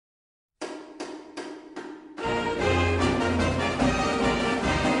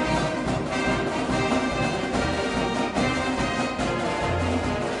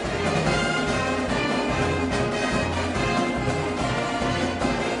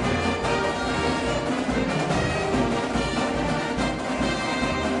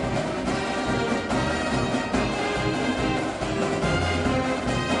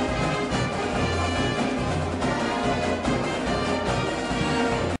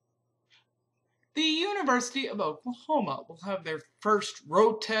University of Oklahoma will have their first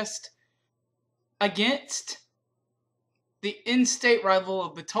road test against the in-state rival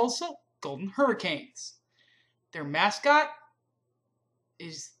of the Tulsa Golden Hurricanes. Their mascot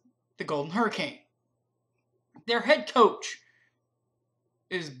is the Golden Hurricane. Their head coach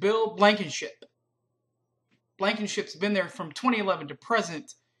is Bill Blankenship. Blankenship's been there from 2011 to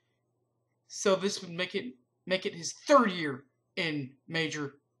present, so this would make it his third year in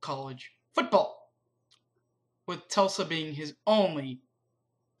major college football, with Tulsa being his only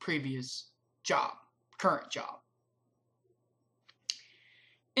previous current job.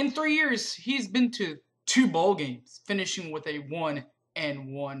 In 3 years, he's been to 2 bowl games, finishing with a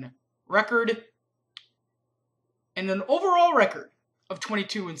 1-1 record and an overall record of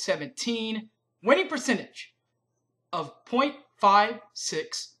 22-17, winning percentage of .564.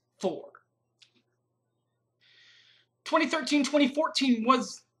 2013-2014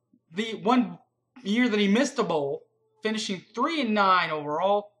 was the one year that he missed a bowl, finishing 3-9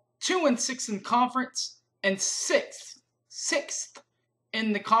 overall, 2-6 in conference, and sixth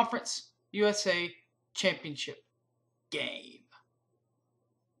in the Conference USA Championship game.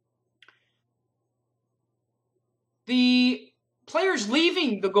 The players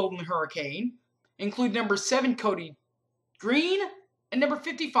leaving the Golden Hurricane include number 7 Cody Green and number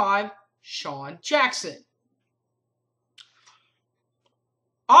 55 Sean Jackson.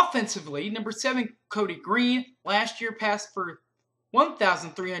 Offensively, number 7 Cody Green last year passed for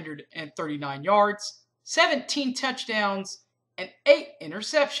 1,339 yards, 17 touchdowns, and 8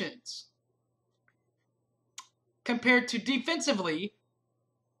 interceptions. Compared to defensively,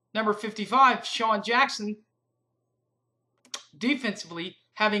 number 55 Sean Jackson, defensively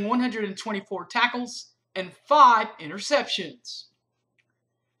having 124 tackles and 5 interceptions.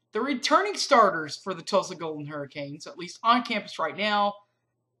 The returning starters for the Tulsa Golden Hurricanes, at least on campus right now,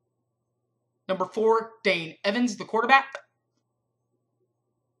 number 4, Dane Evans, the quarterback,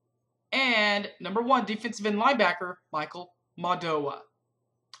 and number 1, defensive end linebacker, Michael Madowa.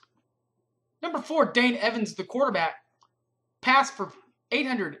 Number 4, Dane Evans, the quarterback, passed for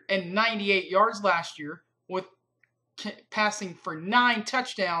 898 yards last year, with passing for 9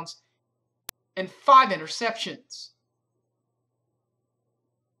 touchdowns and 5 interceptions.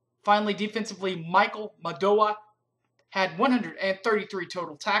 Finally, defensively, Michael Madowa had 133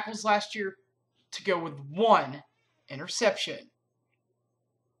 total tackles last year to go with 1 interception.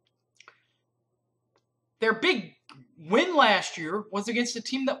 Their big win last year was against a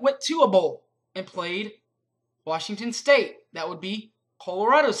team that went to a bowl and played Washington State. That would be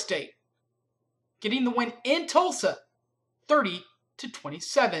Colorado State, getting the win in Tulsa,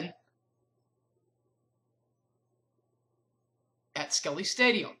 30-27 at Skelly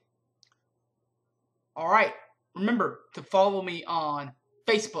Stadium. All right, remember to follow me on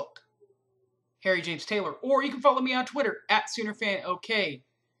Facebook, Harry James Taylor, or you can follow me on Twitter at SoonerFanOK.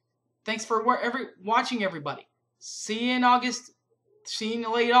 Thanks for watching, everybody. See you in August. See you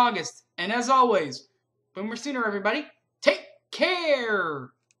in late August. And as always, Boomer Sooner, everybody. Take care.